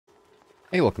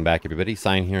Hey, welcome back everybody.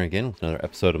 Sign here again with another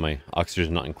episode of my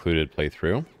Oxygen Not Included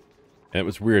playthrough. And it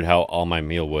was weird how all my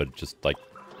meal wood just like...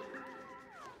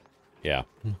 Yeah.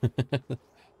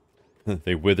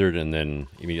 They withered and then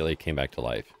immediately came back to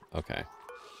life. Okay.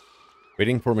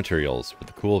 Waiting for materials with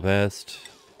the cool vest.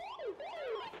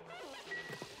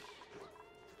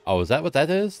 Oh, is that what that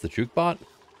is? The juke bot?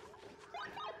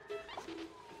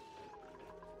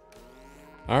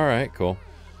 Alright, cool.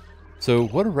 So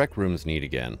what do rec rooms need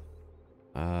again?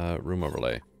 Room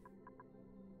overlay.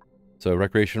 So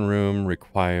recreation room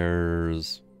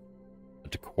requires a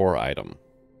decor item.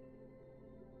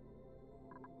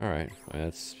 Alright,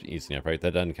 that's easy enough, right?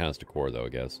 That doesn't count as decor though, I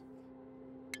guess.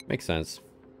 Makes sense.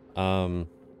 Oh,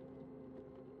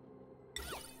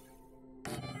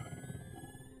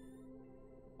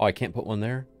 I can't put one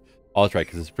there? Oh, that's right,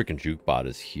 because this freaking juke bot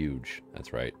is huge.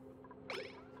 That's right.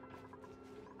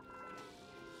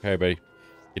 Hey, buddy.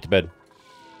 Get to bed.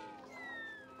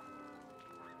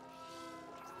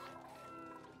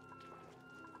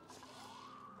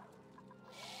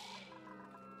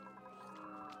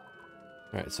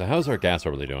 Alright, so how's our gas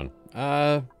overlay doing?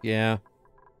 Yeah. I'm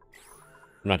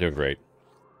not doing great.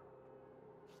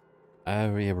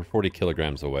 Yeah, we're 40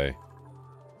 kilograms away.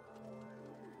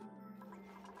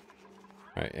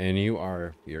 Alright, and you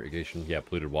are irrigation. Yeah,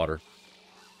 polluted water.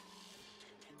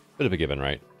 Bit of a given,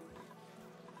 right?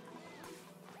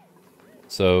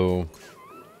 So,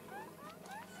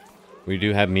 we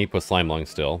do have meat with slime lung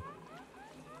still.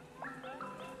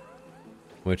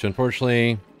 Which,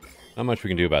 unfortunately, not much we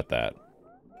can do about that.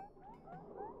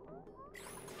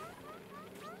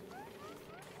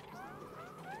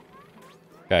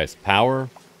 Guys, power.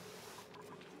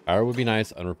 Power would be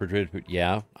nice. Unrefrigerated food.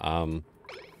 Yeah.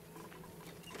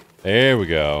 There we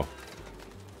go.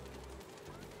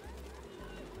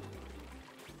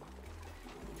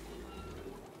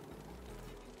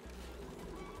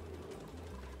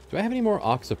 Do I have any more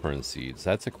oxyfern seeds?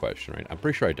 That's a question, right? I'm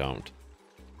pretty sure I don't.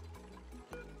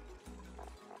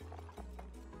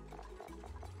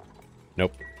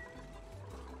 Nope.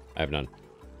 I have none.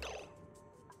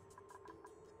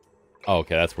 Oh,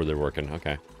 okay, that's where they're working.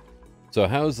 Okay. So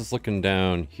how is this looking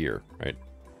down here, right?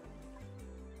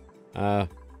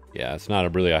 Yeah, it's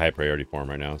not really a high priority for him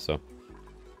right now, so.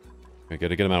 I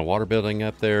got a good amount of water building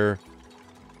up there.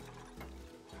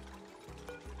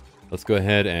 Let's go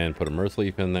ahead and put a mirth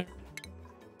leaf in there.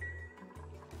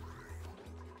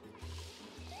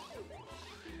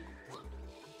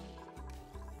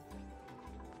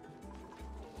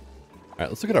 Alright,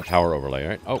 let's look at our power overlay,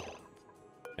 right? Oh,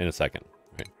 in a second.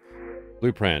 Right.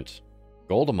 Blueprint.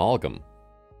 Gold amalgam.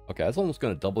 Okay, that's almost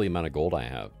going to double the amount of gold I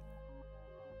have.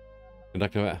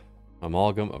 Conductive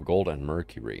amalgam of gold and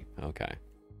mercury. Okay.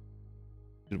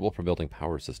 Suitable for building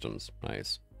power systems.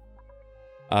 Nice.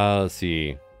 Let's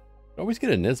see. Always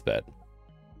get a Nisbet.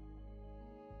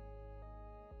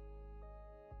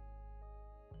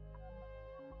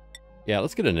 Yeah,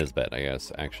 let's get a Nisbet, I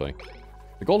guess, actually.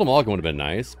 The gold amalgam would have been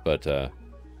nice, but I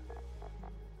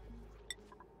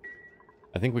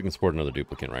think we can support another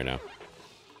duplicate right now.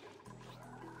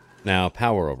 Now,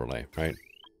 power overlay, right?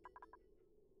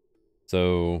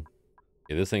 So,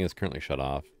 yeah, this thing is currently shut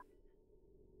off.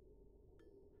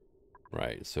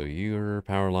 Right, so your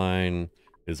power line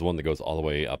is the one that goes all the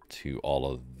way up to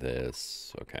all of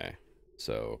this. Okay,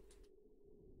 so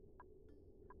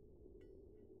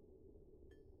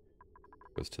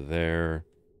goes to there.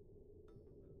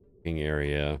 King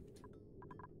area. All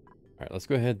right, let's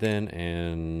go ahead then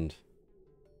and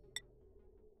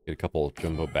get a couple of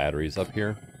jumbo batteries up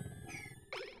here.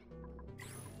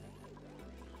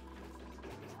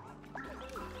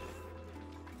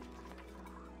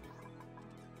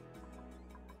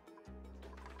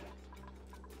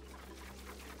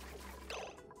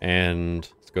 And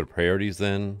let's go to priorities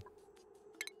then.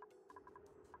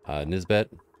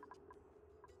 Nisbet,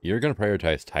 you're going to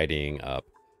prioritize tidying up,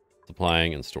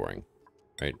 supplying, and storing,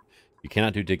 right? You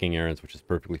cannot do digging errands, which is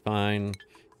perfectly fine.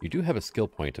 You do have a skill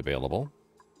point available.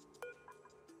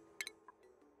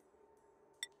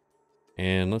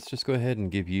 And let's just go ahead and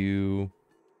give you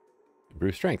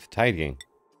improved strength, tidying.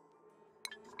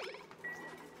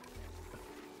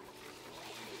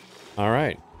 All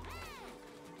right.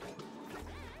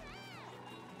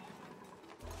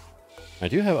 I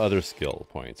do have other skill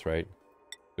points, right?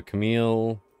 So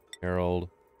Camille, Harold.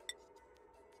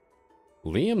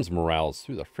 Liam's morale is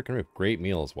through the freaking roof. Great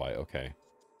meal is why. Okay.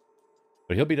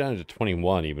 But he'll be down to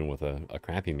 21 even with a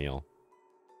crappy meal.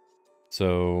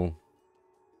 So...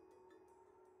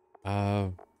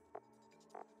 right,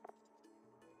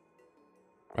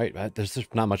 there's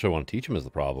just not much I want to teach him is the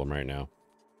problem right now.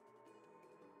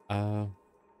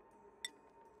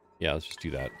 Yeah, let's just do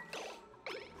that.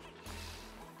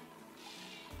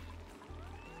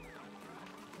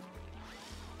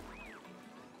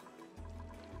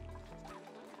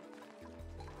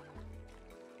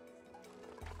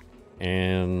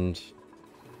 And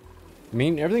I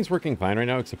mean, everything's working fine right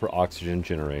now except for oxygen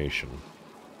generation.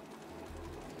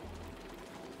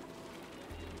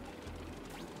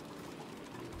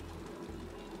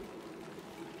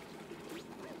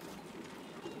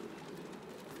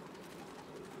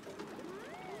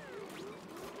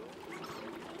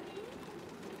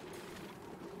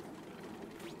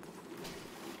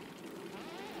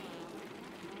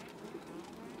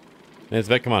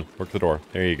 Nisbet, come on, work the door.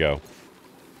 There you go.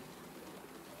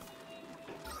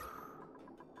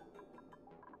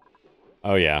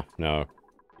 Oh yeah, no.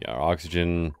 Yeah,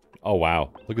 oxygen. Oh wow,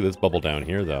 look at this bubble down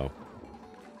here though.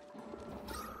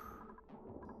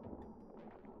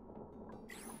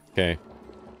 Okay.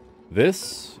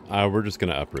 This, we're just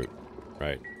gonna uproot.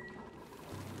 Right.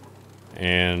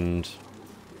 And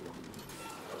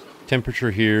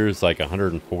temperature here is like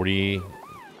 140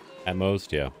 at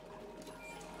most, yeah.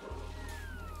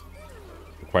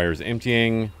 Requires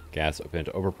emptying, gas up into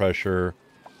overpressure.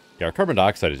 Yeah, our carbon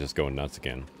dioxide is just going nuts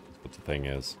again. That's what the thing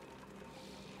is.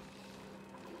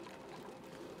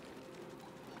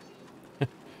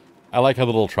 I like how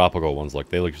the little tropical ones look.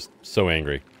 They look just so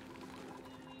angry.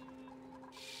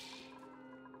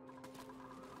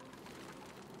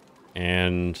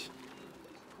 And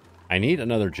I need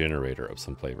another generator of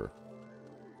some flavor.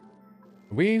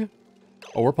 Oh,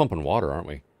 we're pumping water, aren't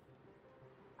we?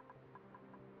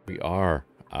 We are.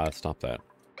 Stop that.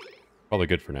 Probably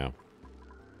good for now.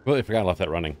 Well, I forgot I left that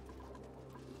running.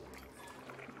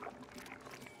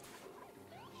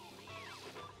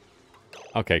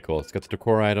 Okay, cool. Let's get the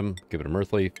decor item. Give it a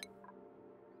mirth leaf.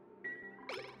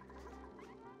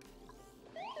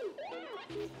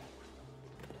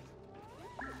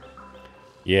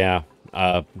 Yeah,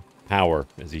 power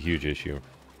is a huge issue.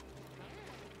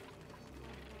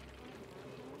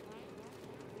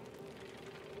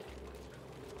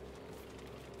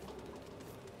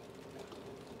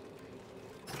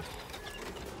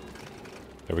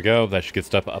 There we go. That should get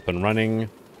stuff up and running.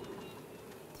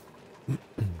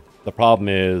 The problem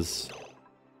is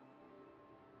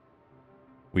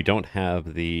we don't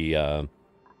have the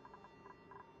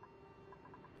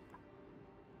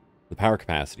power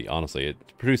capacity, honestly. It's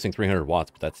producing 300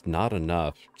 watts, but that's not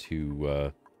enough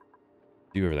to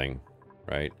do everything,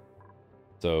 right?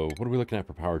 So what are we looking at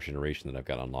for power generation that I've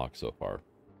got unlocked so far?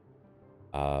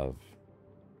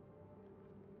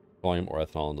 Volume or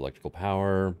ethanol and electrical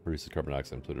power, produces carbon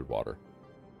dioxide included water.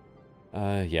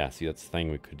 Yeah, see, that's the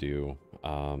thing we could do.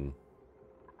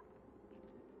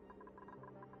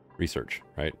 Research,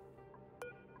 right?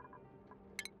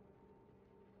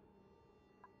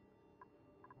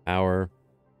 Power.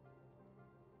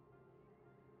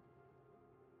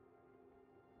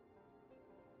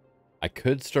 I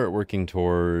could start working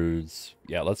towards...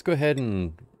 Yeah, let's go ahead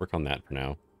and work on that for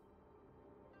now.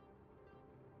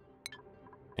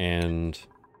 And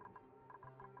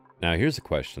now here's a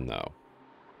question, though.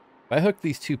 If I hook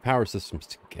these two power systems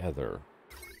together...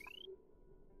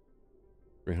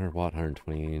 300 watt,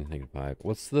 120, -5.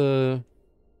 What's the...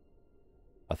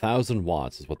 1,000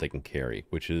 watts is what they can carry,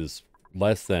 which is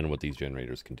less than what these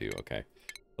generators can do. Okay.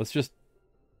 Let's just...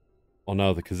 Well,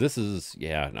 no, because this is...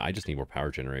 Yeah, no, I just need more power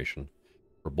generation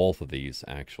for both of these,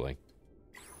 actually.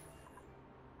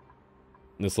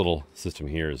 This little system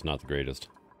here is not the greatest.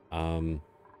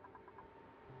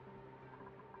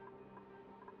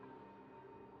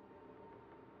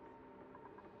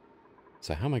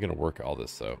 So how am I going to work all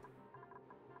this, though?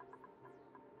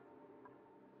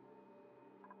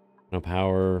 No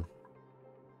power.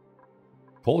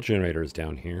 Coal generator is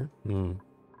down here.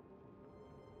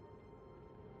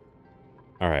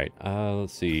 Alright,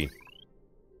 let's see.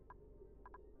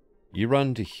 You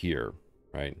run to here,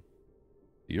 right?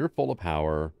 You're full of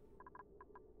power.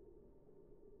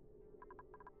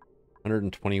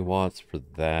 120 watts for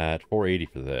that. 480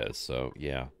 for this, so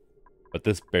yeah. But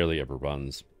this barely ever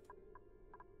runs.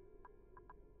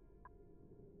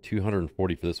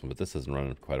 240 for this one, but this hasn't run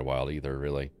in quite a while either,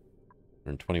 really.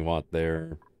 120 watt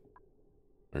there.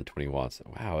 120 watts.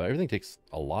 Wow, everything takes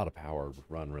a lot of power to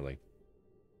run, really.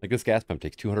 Like this gas pump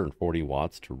takes 240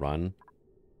 watts to run.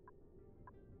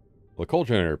 Well, the coal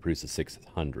generator produces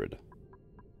 600.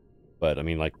 But, I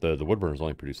mean, like, the wood burners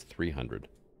only produce 300.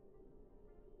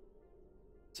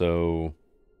 So...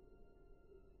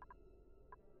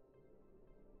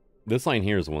 this line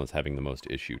here is the one that's having the most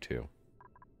issue, too.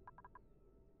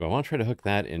 But I want to try to hook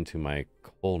that into my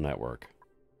coal network.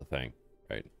 The thing,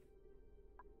 right?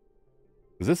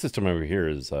 Because this system over here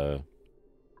is not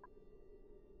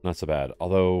so bad.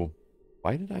 Although,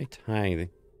 why did I tie the...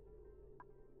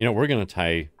 You know, we're going to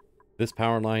tie this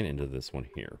power line into this one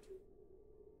here.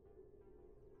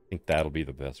 I think that'll be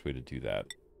the best way to do that.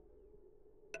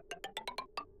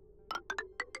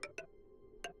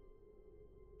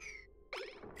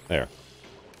 There.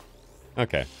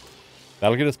 Okay.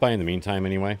 That'll get us by in the meantime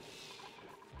anyway.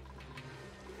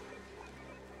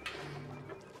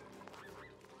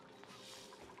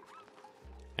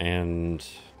 And...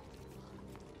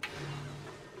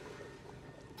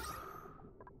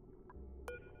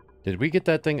 Did we get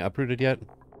that thing uprooted yet?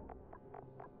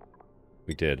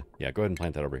 We did. Yeah, go ahead and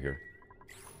plant that over here.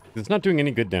 It's not doing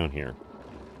any good down here.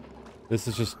 This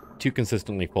is just too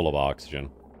consistently full of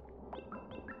oxygen.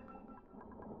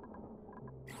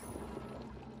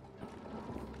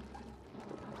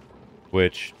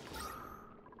 Which,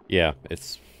 yeah,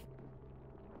 it's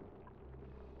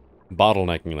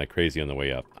bottlenecking like crazy on the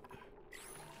way up.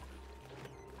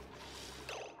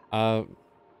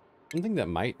 Something that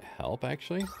might help,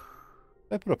 actually.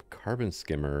 If I put a carbon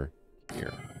skimmer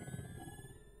here.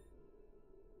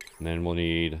 And then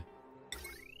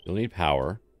you'll need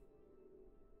power.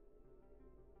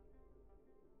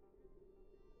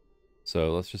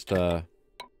 So let's just, run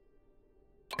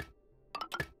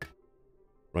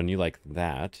you like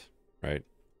that, right?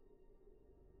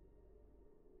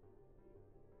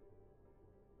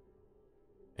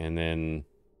 And then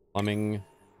plumbing.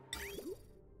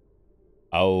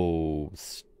 Oh,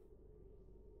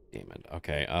 damn it.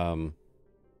 Okay,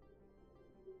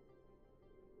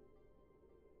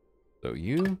 so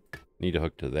you need to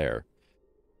hook to there.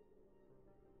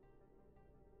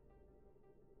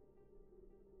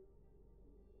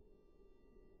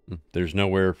 There's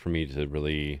nowhere for me to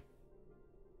really...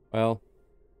 Well,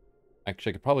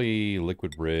 actually, I could probably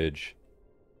liquid bridge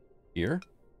here.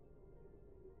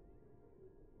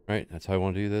 Right, that's how I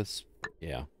want to do this.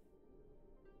 Yeah.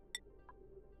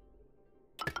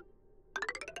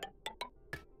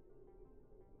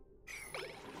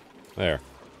 There.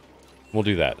 We'll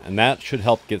do that. And that should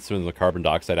help get some of the carbon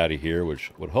dioxide out of here,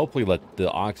 which would hopefully let the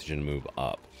oxygen move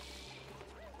up.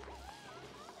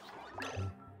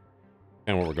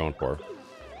 And what we're going for.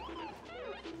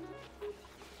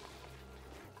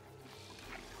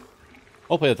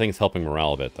 Hopefully that thing's helping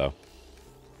morale a bit, though.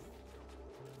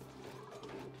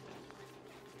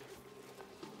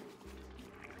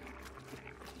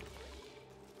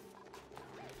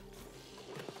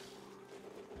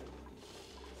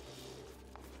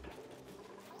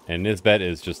 And Nisbet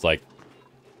is just like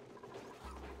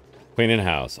cleaning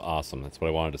house. Awesome. That's what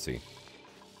I wanted to see.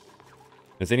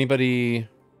 Has anybody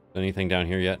done anything down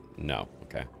here yet? No.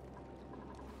 Okay.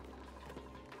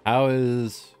 How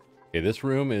is... Okay, this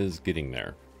room is getting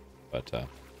there. But,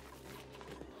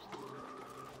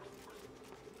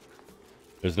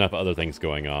 there's enough other things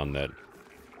going on that...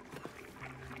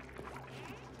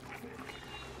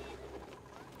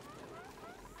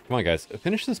 Come on, guys.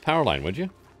 Finish this power line, would you?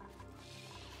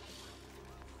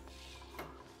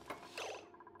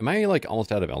 Am I, like,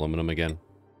 almost out of aluminum again?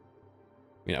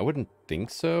 I mean, I wouldn't think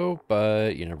so,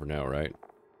 but you never know, right?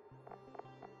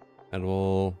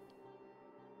 Metal...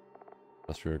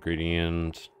 Industrial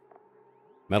ingredient...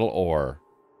 Metal ore.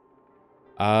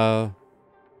 Yeah,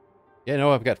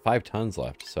 no, I've got 5 tons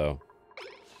left, so...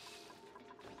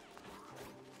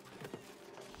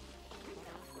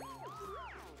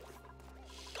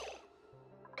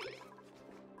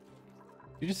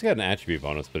 You just got an attribute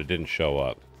bonus, but it didn't show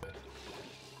up.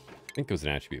 I think it was an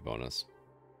attribute bonus.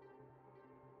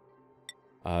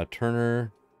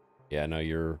 Turner. Yeah, no,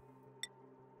 you're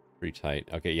pretty tight.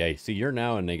 Okay, yeah, see, you're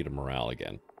now in negative morale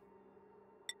again.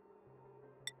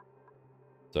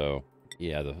 So,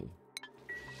 yeah,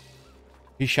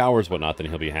 he showers whatnot, then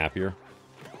he'll be happier.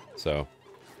 So.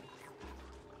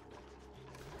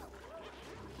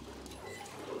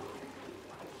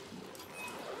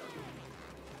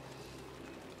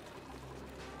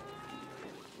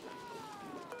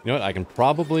 You know what? I can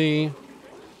probably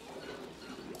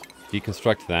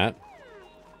deconstruct that.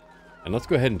 And let's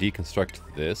go ahead and deconstruct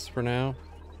this for now.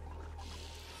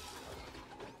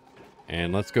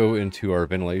 And let's go into our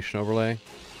ventilation overlay.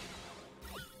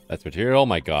 That's material.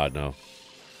 My God, no.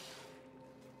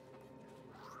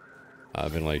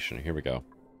 Ventilation. Here we go.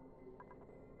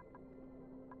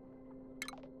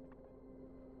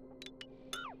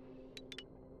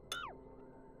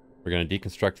 We're going to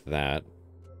deconstruct that.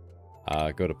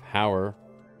 Go to power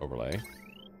overlay.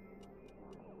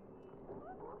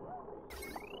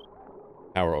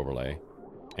 Power overlay.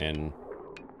 And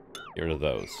get rid of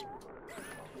those.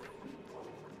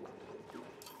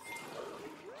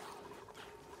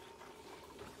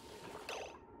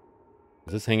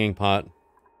 Is this hanging pot?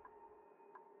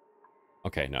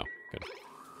 Okay, no.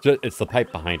 Good. It's the pipe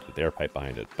behind it, the air pipe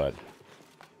behind it, but...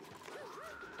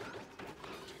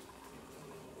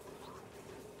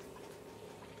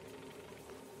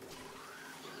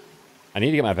 I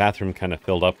need to get my bathroom kind of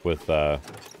filled up with,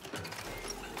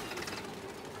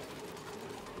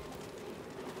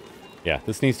 Yeah,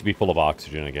 this needs to be full of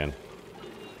oxygen again.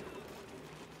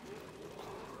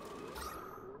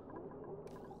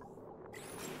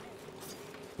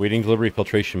 Waiting delivery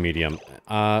filtration medium.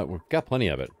 We've got plenty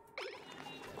of it.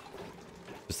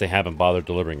 Just they haven't bothered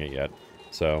delivering it yet,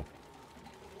 so...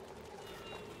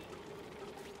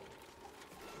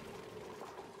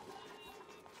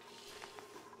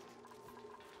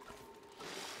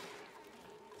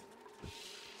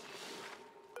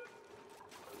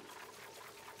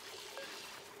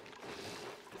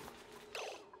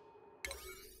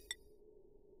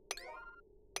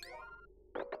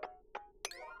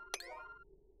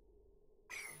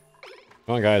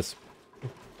 Come on, guys.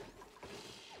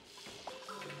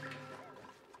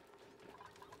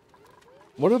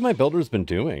 What have my builders been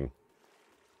doing?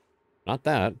 Not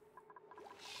that.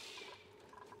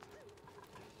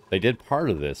 They did part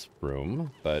of this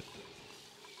room, but...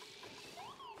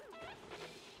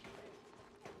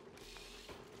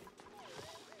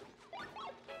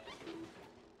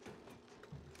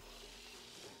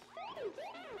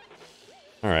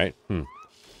 Alright,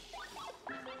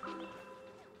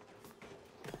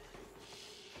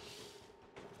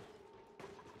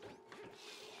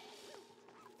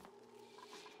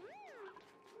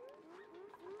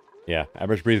 Yeah,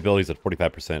 average breathability is at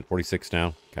 45%. 46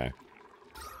 now? Okay.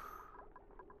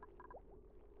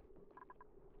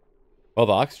 Well,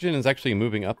 the oxygen is actually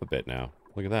moving up a bit now.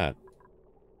 Look at that.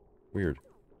 Weird.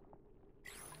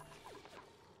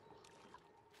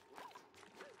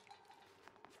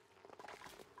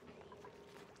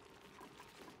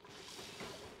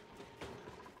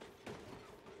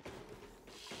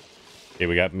 Okay,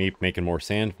 we got Meep making more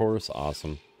sand for us.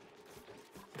 Awesome.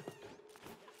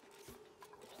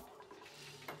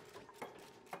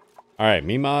 Alright,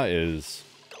 Mima is...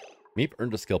 Meep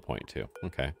earned a skill point, too.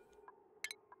 Okay.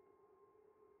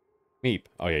 Meep.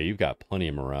 Oh, yeah, you've got plenty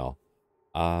of morale.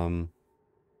 Yeah,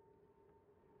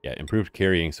 improved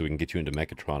carrying so we can get you into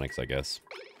mechatronics, I guess.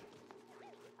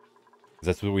 Is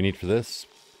that what we need for this?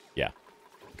 Yeah.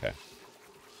 Okay.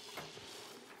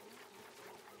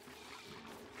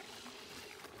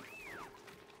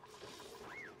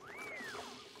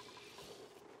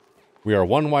 We are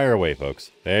one wire away,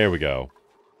 folks. There we go.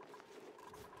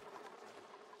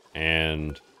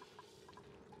 And...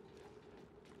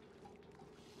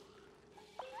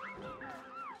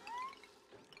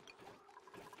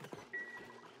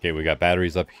 Okay, we got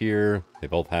batteries up here. They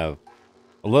both have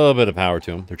a little bit of power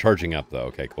to them. They're charging up, though.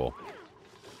 Okay, cool.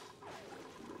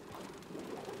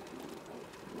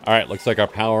 Alright, looks like our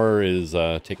power is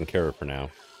taken care of for now.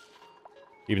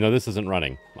 Even though this isn't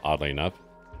running, oddly enough.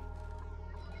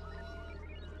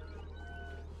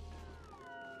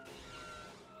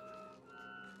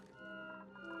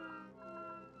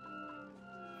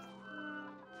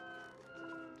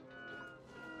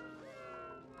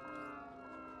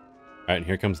 Alright,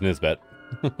 here comes Nisbet.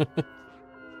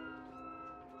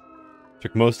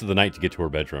 Took most of the night to get to her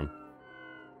bedroom.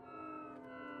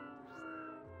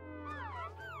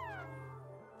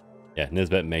 Yeah,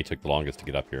 Nisbet and May took the longest to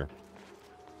get up here.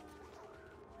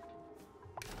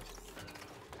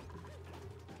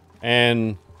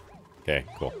 And... Okay,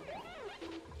 cool.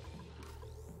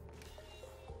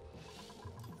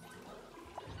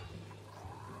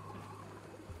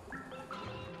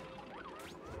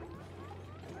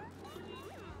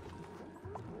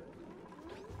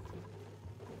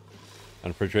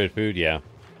 Unrefrigerated food, yeah.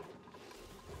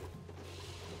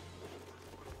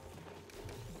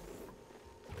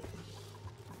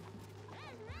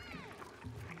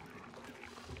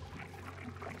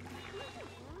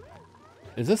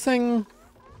 Is this thing...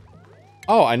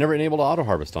 Oh, I never enabled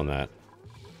auto-harvest on that.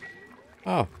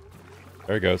 Oh.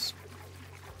 There it goes.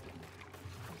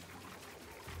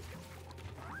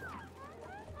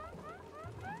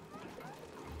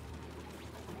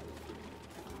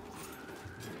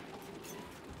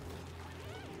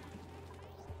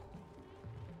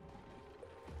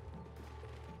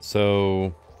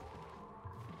 So...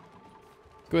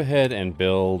 Go ahead and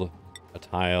build a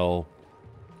tile,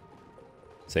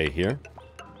 say here.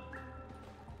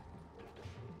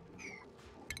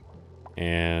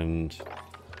 And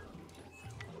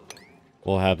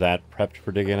we'll have that prepped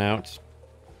for digging out.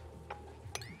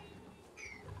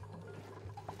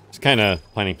 Just kind of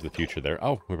planning for the future there.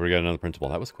 Oh, we've already got another principal.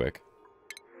 That was quick.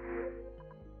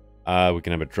 We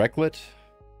can have a Drecklet.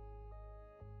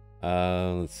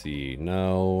 Let's see.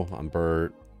 No, I'm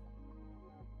Bert.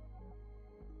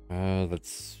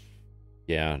 That's...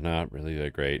 Yeah, not really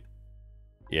that great.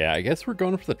 Yeah, I guess we're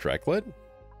going for the Treklet?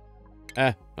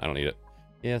 I don't need it.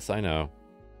 Yes, I know.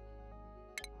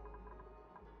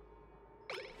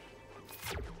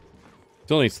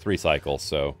 Still needs 3 cycles,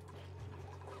 so...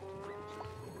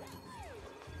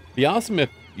 It'd be awesome if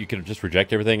you could just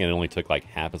reject everything and it only took like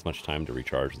half as much time to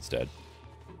recharge instead.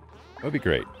 That would be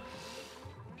great.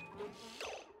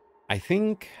 I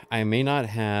think I may not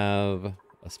have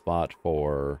a spot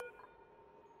for...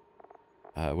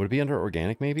 would it be under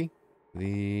organic, maybe?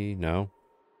 No.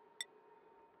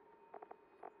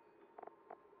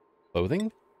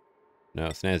 Clothing? No,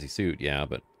 snazzy suit, yeah,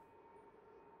 but...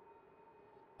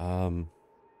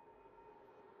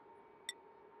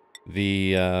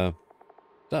 The,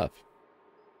 stuff.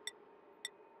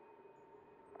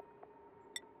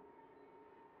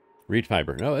 Reed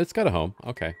fiber. No, it's got a home.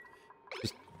 Okay.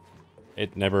 Just,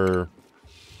 it never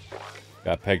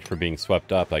got pegged for being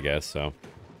swept up, I guess, so...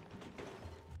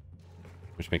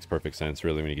 Which makes perfect sense,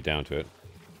 really, when you get down to it.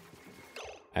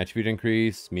 Attribute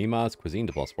increase, Mimas, cuisine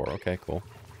to +4. Okay, cool.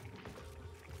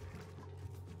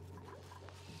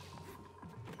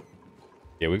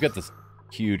 Yeah, we've got this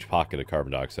huge pocket of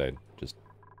carbon dioxide just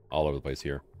all over the place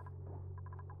here.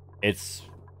 It's...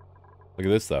 Look at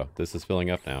this, though. This is filling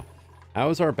up now. How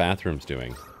is our bathrooms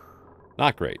doing?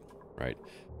 Not great, right?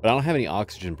 But I don't have any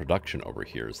oxygen production over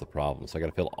here is the problem, so I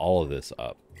gotta fill all of this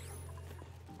up.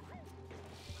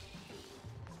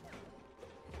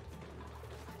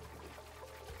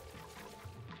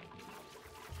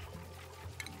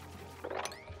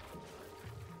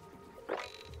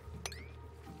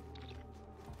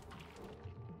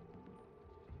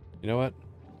 You know what?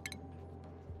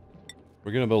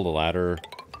 We're gonna build a ladder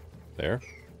there.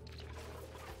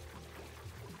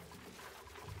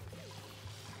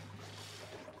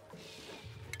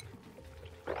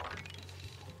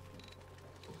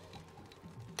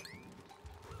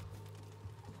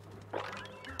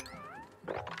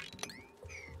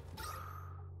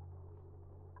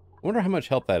 I wonder how much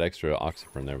help that extra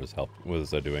oxygen there was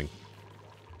doing.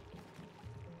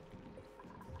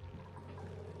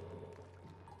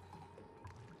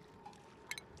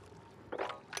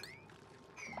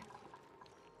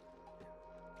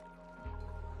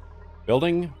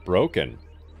 Building broken.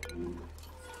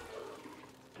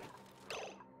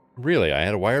 Really? I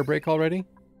had a wire break already?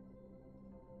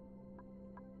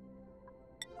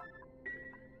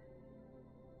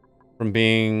 From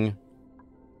being...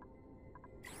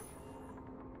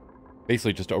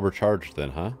 basically just overcharged then,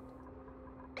 huh?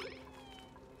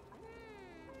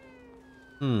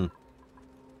 Hmm.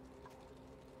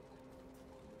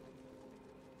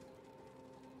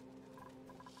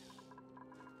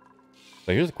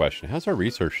 So here's the question. How's our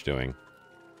research doing?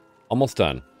 Almost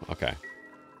done. Okay.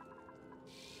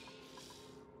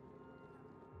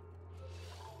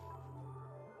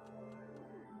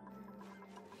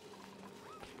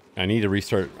 I need to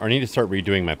restart, or I need to start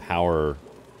redoing my power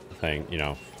thing, you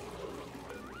know.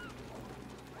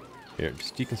 Here,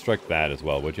 just deconstruct that as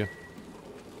well, would you?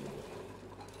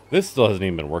 This still hasn't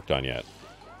even been worked on yet.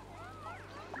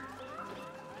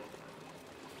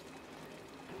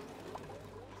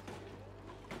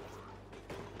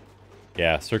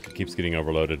 Yeah, circuit keeps getting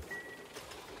overloaded.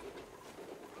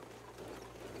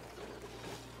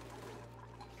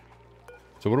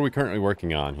 So what are we currently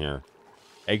working on here?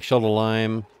 Eggshell to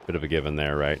lime. Bit of a given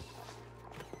there, right?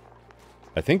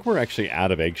 I think we're actually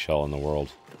out of eggshell in the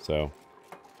world, so...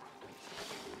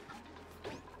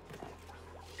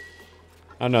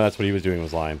 Oh no, that's what he was doing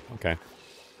was lime. Okay.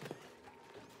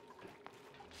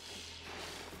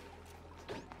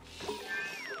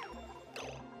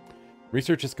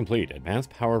 Research is complete. Advanced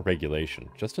power regulation.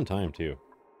 Just in time, too.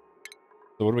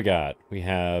 So what do we got? We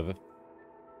have...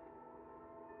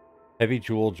 heavy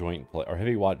jewel joint plate, or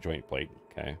heavy watt joint plate.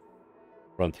 Okay.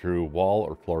 Run through wall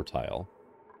or floor tile.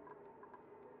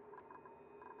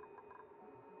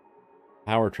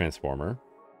 Power transformer.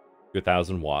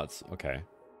 1,000 watts. Okay.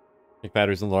 Make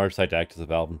batteries on the large side to act as a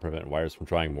valve and prevent wires from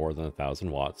drawing more than 1,000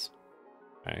 watts.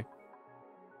 Okay.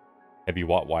 Heavy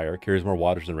watt wire. Carries more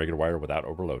wattage than regular wire without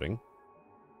overloading.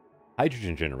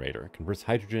 Hydrogen generator. Converts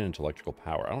hydrogen into electrical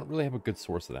power. I don't really have a good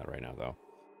source of that right now, though.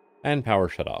 And power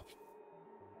shut off.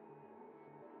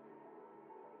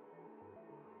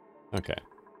 Okay.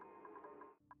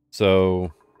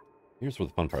 So, here's where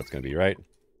the fun part's going to be, right?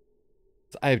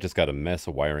 So I've just got a mess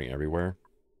of wiring everywhere.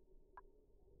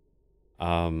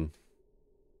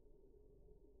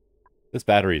 This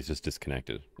battery is just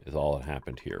disconnected, is all that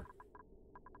happened here.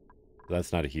 So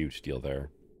that's not a huge deal there.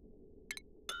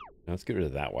 Now let's get rid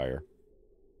of that wire.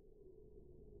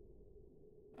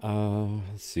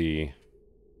 Let's see.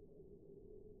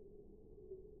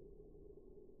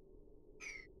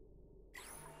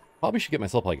 Probably should get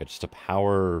myself like just a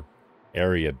power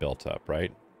area built up,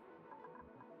 right?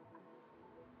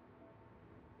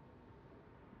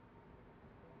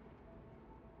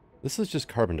 This is just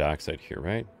carbon dioxide here,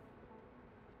 right?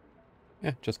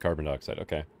 Yeah, just carbon dioxide.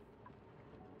 Okay.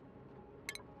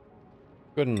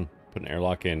 Go ahead and put an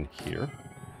airlock in here.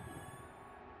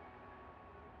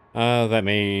 That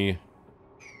may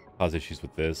cause issues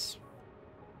with this.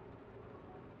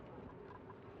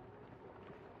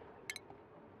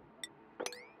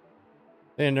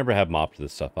 They never have mopped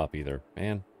this stuff up either,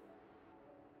 man.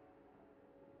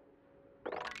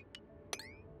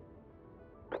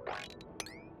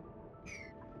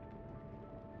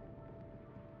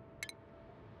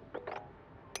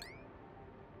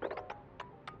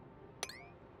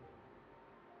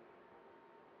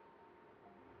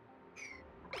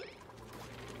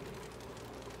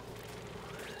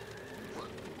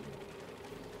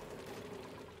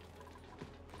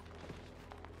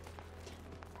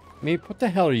 Meep, what the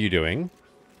hell are you doing?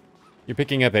 You're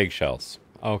picking up eggshells.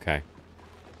 Okay.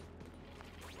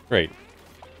 Great.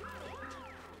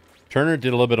 Turner did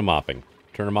a little bit of mopping.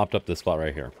 Turner mopped up this spot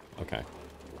right here. Okay.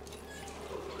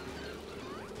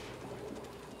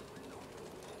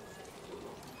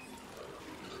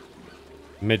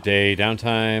 Midday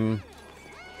downtime.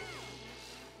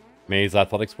 May's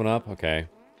athletics went up. Okay.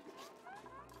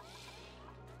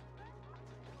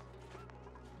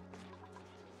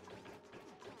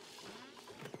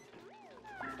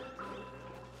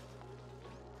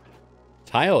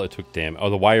 Tile, it took damage. Oh,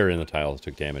 the wire in the tiles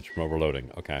took damage from overloading.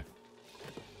 Okay. I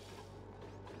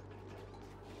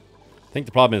think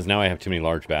the problem is now I have too many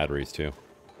large batteries, too.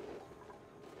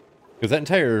 Because that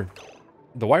entire...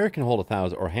 The wire can hold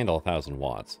 1,000 or handle 1,000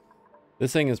 watts.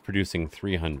 This thing is producing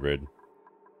 300.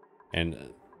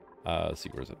 And, let's see,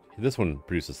 where is it? This one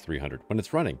produces 300. When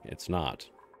it's running, it's not.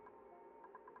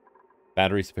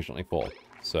 Battery sufficiently full.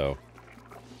 So...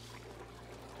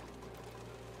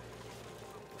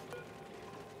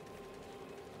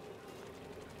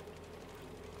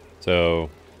 So...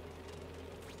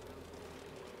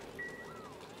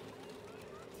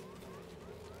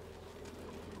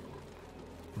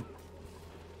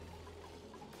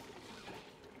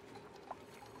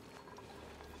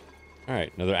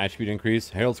 Alright, another attribute increase.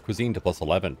 Harold's cuisine to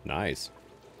 +11. Nice.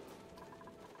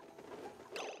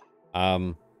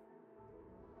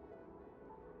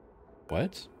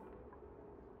 What?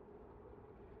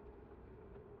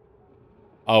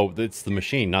 Oh, it's the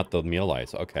machine, not the meal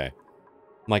ice. Okay.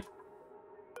 I'm like,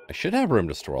 I should have room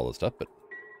to store all this stuff, but,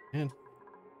 man.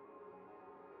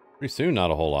 Pretty soon,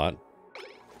 not a whole lot.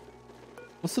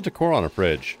 What's the decor on a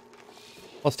fridge?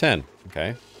 +10.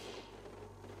 Okay.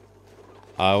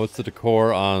 What's the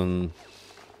decor on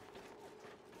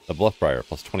the Bluffbriar?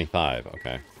 +25.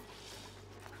 Okay.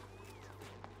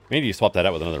 Maybe you swap that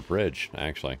out with another bridge,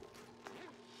 actually.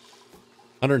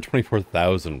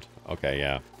 124,000. Okay,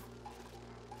 yeah.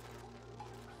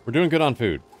 We're doing good on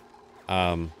food.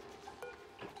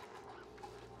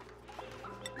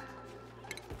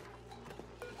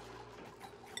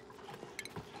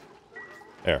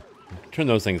 There. Turn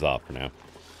those things off for now.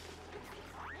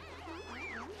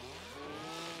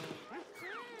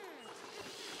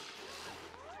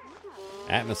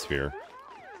 Atmosphere.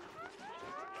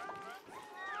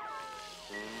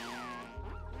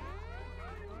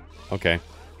 Okay.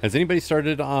 Has anybody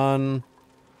started on...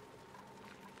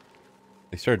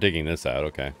 They started digging this out,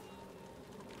 okay.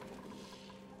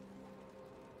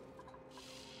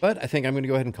 But I think I'm going to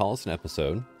go ahead and call this an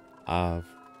episode of...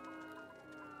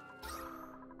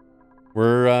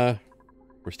 We're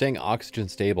staying oxygen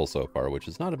stable so far, which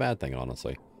is not a bad thing,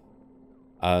 honestly.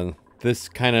 This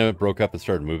kind of broke up and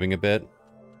started moving a bit.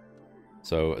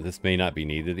 So this may not be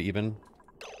needed even.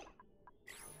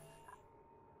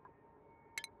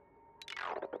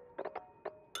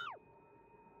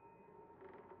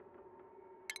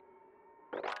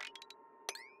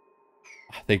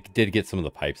 They did get some of the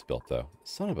pipes built, though.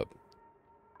 Son of a...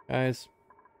 Guys.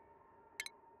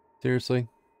 Seriously?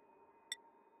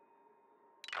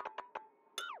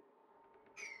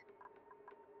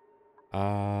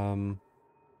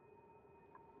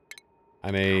 I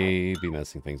may be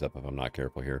messing things up if I'm not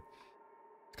careful here.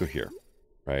 Let's go here.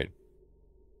 Right.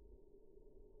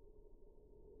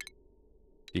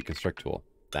 Deconstruct tool.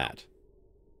 That.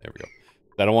 There we go.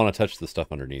 I don't want to touch the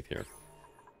stuff underneath here.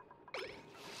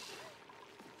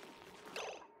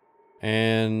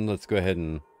 And let's go ahead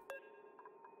and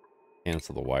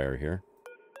cancel the wire here.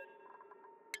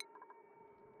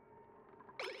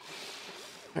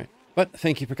 Alright. But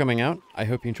thank you for coming out. I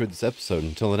hope you enjoyed this episode.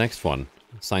 Until the next one,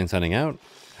 signing out.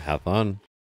 Have fun.